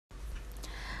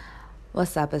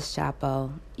What's up, it's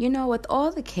Chapo. You know, with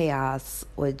all the chaos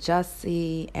with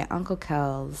Jussie and Uncle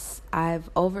Kels, I've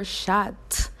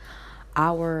overshot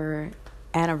our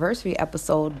anniversary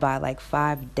episode by like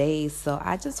 5 days. So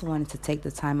I just wanted to take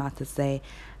the time out to say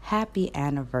happy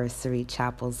anniversary,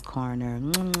 Chapo's Corner.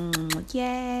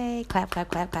 Yay! Clap, clap,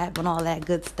 clap, clap, and all that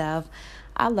good stuff.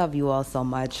 I love you all so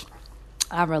much.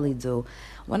 I really do.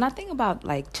 When I think about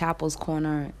like Chapo's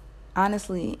Corner,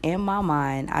 honestly, in my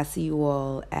mind, I see you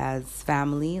all as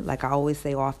family, like I always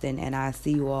say often, and I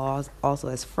see you all also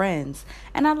as friends.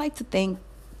 And I like to think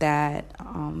that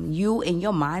you in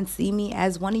your mind see me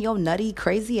as one of your nutty,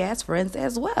 crazy ass friends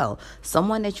as well.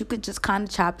 Someone that you could just kind of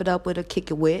chop it up with or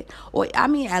kick it with. Or, I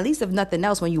mean, at least if nothing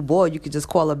else, when you bored, you could just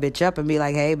call a bitch up and be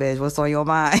like, hey, bitch, what's on your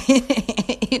mind?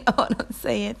 You know what I'm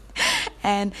saying?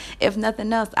 And if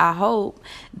nothing else, I hope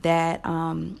that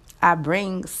I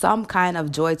bring some kind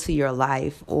of joy to your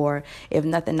life, or if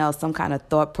nothing else, some kind of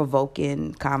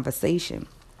thought-provoking conversation.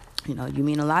 You know, you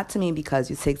mean a lot to me because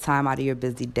you take time out of your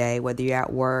busy day, whether you're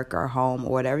at work or home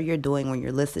or whatever you're doing when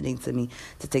you're listening to me,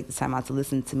 to take the time out to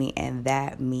listen to me. And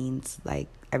that means like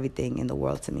everything in the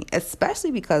world to me, especially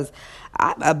because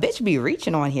a bitch be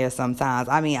reaching on here sometimes.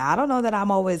 I mean, I don't know that I'm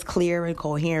always clear and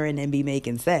coherent and be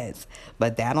making sense,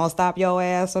 but that don't stop your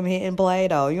ass from hitting play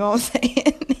though. You know what I'm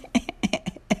saying?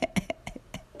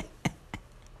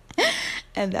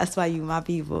 And that's why you my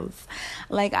peoples.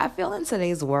 Like, I feel in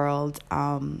today's world,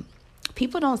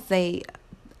 people don't say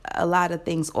a lot of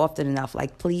things often enough,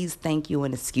 like please, thank you,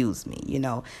 and excuse me. You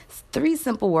know, it's three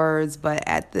simple words, but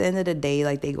at the end of the day,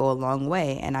 like, they go a long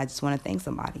way. And I just want to thank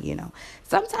somebody. You know,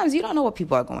 sometimes you don't know what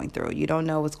people are going through. You don't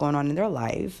know what's going on in their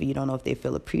life. You don't know if they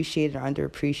feel appreciated or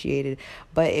underappreciated.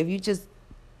 But if you just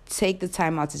take the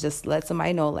time out to just let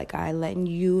somebody know, like I letting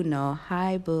you know,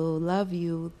 hi boo, love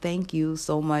you, thank you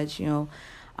so much, you know,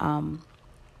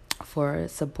 for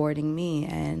supporting me.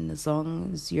 And as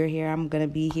long as you're here, I'm gonna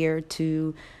be here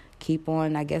to keep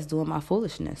on, I guess, doing my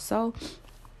foolishness. So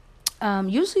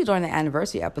usually during the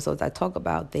anniversary episodes, I talk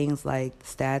about things like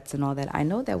stats and all that. I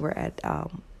know that we're at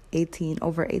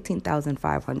over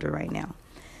 18,500 right now,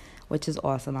 which is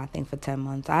awesome, I think, for 10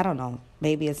 months. I don't know.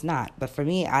 Maybe it's not. But for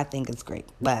me, I think it's great.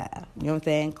 But, you know what I'm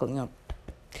saying? You know.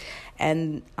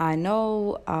 And I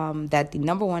know that the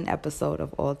number one episode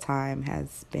of all time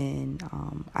has been,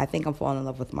 I Think I'm Falling in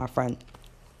Love with My Friend.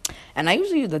 And I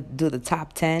usually do the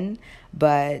top 10,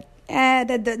 but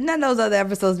none of those other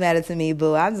episodes matter to me,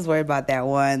 boo. I'm just worried about that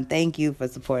one. Thank you for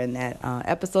supporting that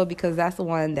episode, because that's the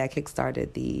one that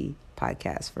kickstarted the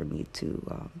podcast for me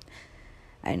to...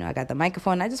 I know I got the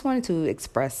microphone. I just wanted to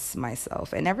express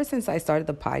myself. And ever since I started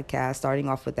the podcast, starting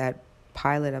off with that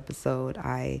pilot episode,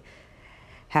 I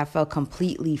have felt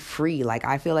completely free. Like,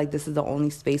 I feel like this is the only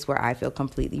space where I feel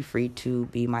completely free to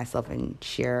be myself and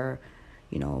share,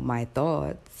 you know, my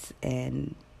thoughts.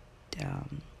 And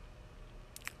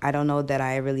I don't know that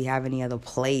I really have any other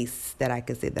place that I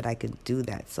could say that I could do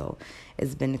that. So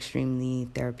it's been extremely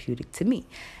therapeutic to me.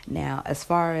 Now, as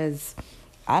far as,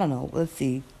 I don't know, let's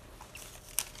see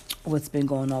what's been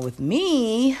going on with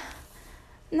me.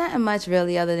 Nothing much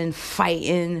really, other than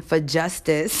fighting for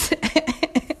justice.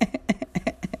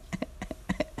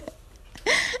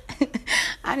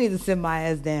 I need to sit my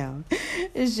ass down.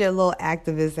 It's your little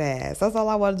activist ass. That's all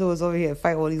I want to do is over here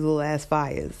fight all these little ass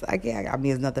fires. I mean,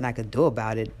 there's nothing I could do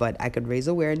about it, but I could raise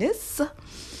awareness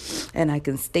and I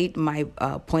can state my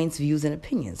points, views, and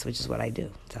opinions, which is what I do.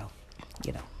 So,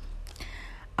 you know.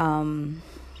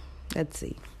 Let's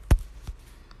see.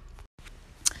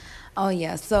 Oh,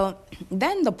 yeah. So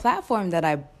then the platform that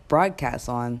I broadcast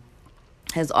on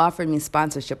has offered me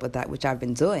sponsorship with that, which I've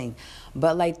been doing.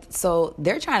 But like, so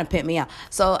they're trying to pimp me out.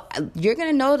 So you're going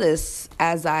to notice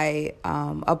as I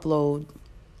upload,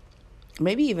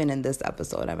 maybe even in this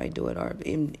episode, I might do it, or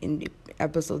in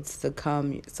episodes to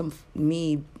come, some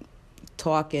me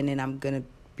talking, and I'm going to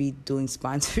be doing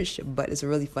sponsorship. But it's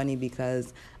really funny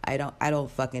because I don't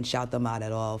fucking shout them out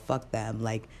at all. Fuck them.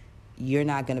 Like, you're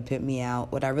not going to pimp me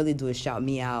out. What I really do is shout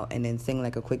me out and then sing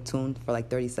like a quick tune for like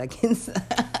 30 seconds.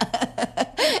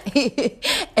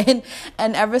 and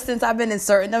ever since I've been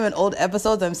inserting them in old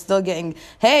episodes, I'm still getting,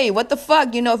 hey, what the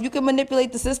fuck? You know, if you can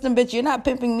manipulate the system, bitch, you're not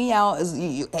pimping me out.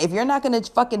 If you're not going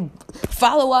to fucking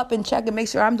follow up and check and make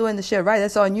sure I'm doing the shit right,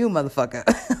 that's on you, motherfucker.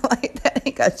 Like, that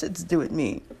ain't got shit to do with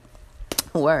me.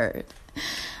 Word.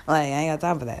 Like, I ain't got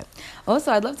time for that.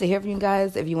 Also, I'd love to hear from you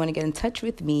guys. If you want to get in touch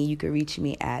with me, you can reach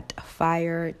me at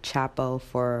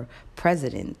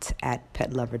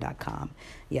firechapoforpresident@petlover.com.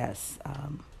 Yes,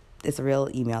 it's a real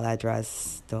email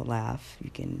address. Don't laugh. You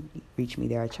can reach me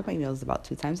there. I check my emails about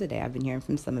 2 times a day. I've been hearing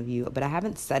from some of you, but I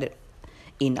haven't said it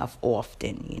enough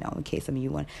often, in case some of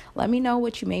you want. Let me know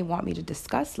what you may want me to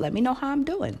discuss. Let me know how I'm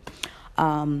doing.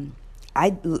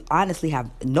 I honestly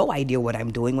have no idea what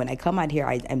I'm doing. When I come out here,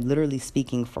 I'm literally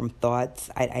speaking from thoughts.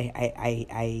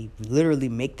 I literally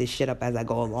make this shit up as I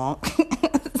go along.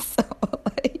 So,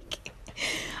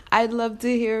 I'd love to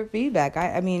hear feedback.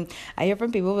 I mean, I hear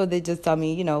from people, but they just tell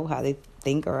me, how they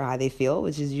think or how they feel,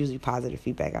 which is usually positive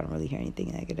feedback. I don't really hear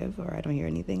anything negative, or I don't hear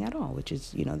anything at all, which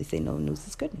is, they say no news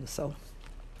is good news. So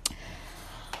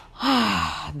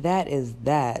that is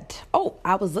that. Oh,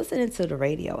 I was listening to the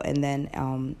radio, and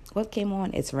then what came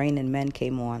on? It's Raining Men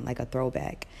came on, like a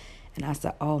throwback. And I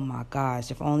said, oh my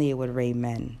gosh, if only it would rain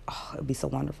men. Oh, it'd be so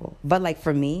wonderful. But like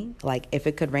for me, like if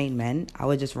it could rain men, I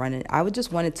would just want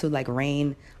it to like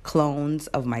rain clones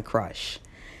of my crush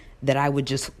that I would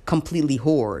just completely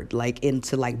hoard, like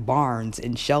into like barns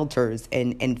and shelters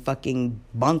and fucking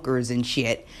bunkers and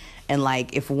shit. And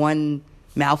like if one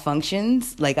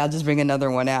malfunctions, like I'll just bring another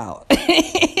one out.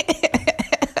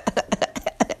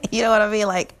 You know what I mean?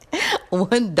 Like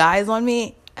one dies on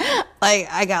me, like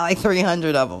I got like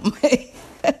 300 of them.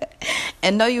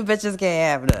 And no, you bitches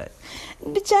can't have that.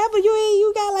 Bitch, but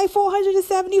you got like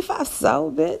 475.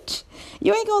 So, bitch,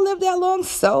 you ain't gonna live that long.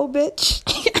 So, bitch.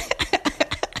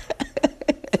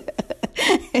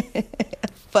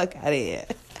 Fuck out of here.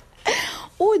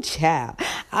 Oh, child.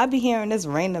 I be hearing this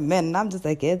rain of men, and I'm just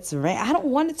like, it's rain. I don't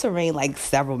want it to rain like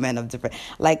several men of different.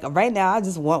 Like right now, I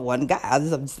just want one guy. I'm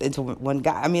just into one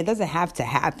guy. I mean, it doesn't have to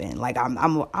happen. Like come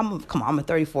on, I'm a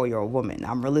 34-year-old woman.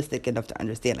 I'm realistic enough to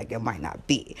understand like it might not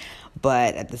be,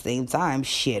 but at the same time,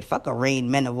 shit, fuck a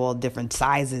rain men of all different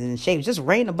sizes and shapes. Just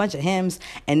rain a bunch of hymns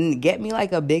and get me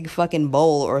like a big fucking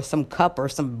bowl or some cup or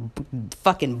some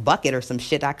fucking bucket or some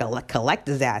shit I could collect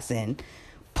his ass in.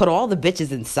 Put all the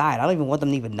bitches inside. I don't even want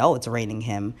them to even know it's raining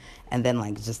him. And then,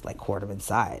 like, just, like, hoard them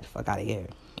inside. Fuck out of here.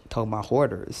 Talking about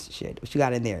hoarders. Shit. What you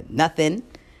got in there? Nothing.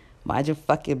 Mind your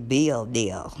fucking deal.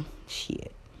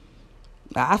 Shit.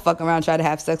 I fuck around and try to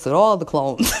have sex with all the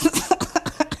clones.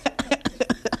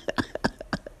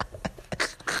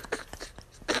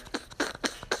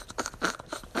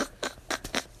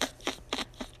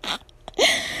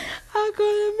 I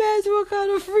couldn't imagine what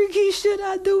kind of freaky shit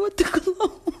I do with the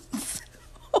clones.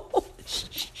 Oh,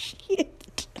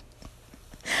 shit.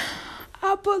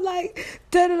 I put like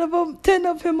 10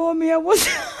 of him on me. I was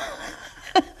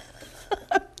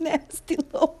nasty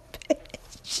little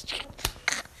bitch.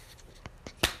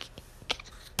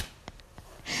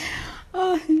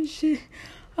 Oh, shit.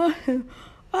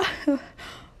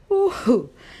 Ooh.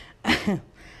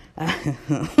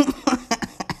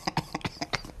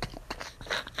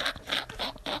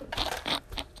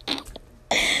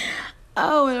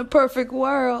 Oh, in a perfect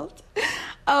world.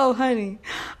 Oh, honey.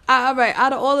 All right.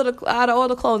 Out of all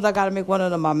the clones, I gotta make one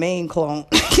of them my main clone.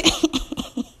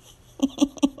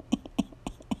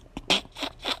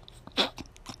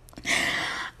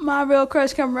 My real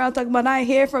crush come around talking about, I ain't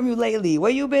hear from you lately.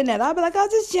 Where you been at? I'll be like, I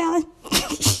was just chilling.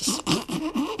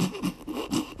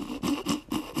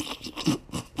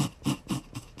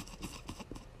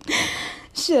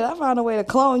 Shit, I found a way to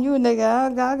clone you,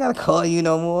 nigga. I gotta call you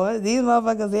no more. These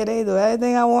motherfuckers here, they do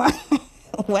everything I want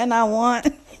when I want.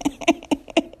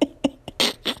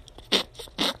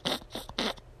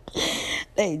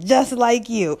 They just like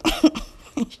you.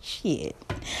 Shit.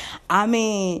 I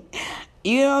mean,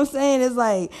 you know what I'm saying? It's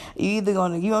like you either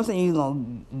gonna, you know what I'm saying, you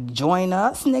gonna join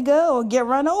us, nigga, or get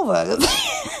run over.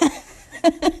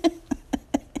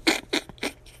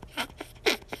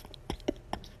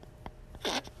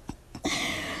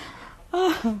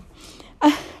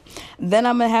 Then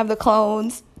I'm gonna have the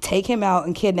clones take him out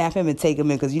and kidnap him and take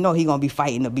him in, because you know he gonna be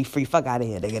fighting to be free. Fuck out of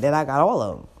here, nigga. Then I got all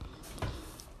of them.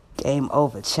 Game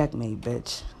over. Checkmate,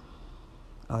 bitch.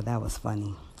 Oh, that was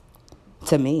funny.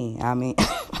 To me, I mean.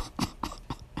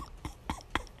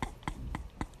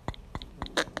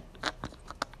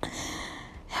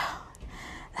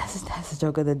 That's the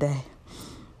joke of the day.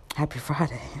 Happy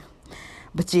Friday.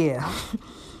 But yeah.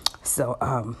 So,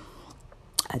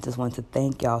 I just want to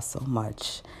thank y'all so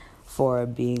much for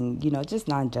being, just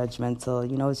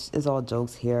non-judgmental. It's all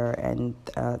jokes here and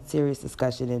serious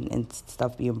discussion and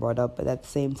stuff being brought up. But at the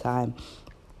same time,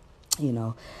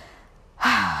 there's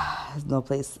no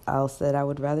place else that I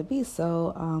would rather be.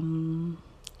 So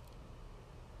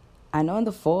I know in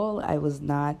the fall I was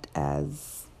not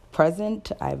as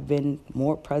present. I've been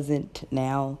more present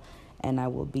now, and I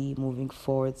will be moving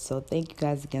forward. So thank you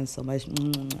guys again so much.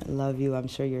 I love you. I'm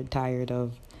sure you're tired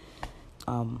of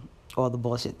all the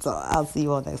bullshit. So I'll see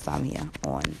you all next time here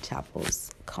on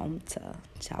Chapel's Conta.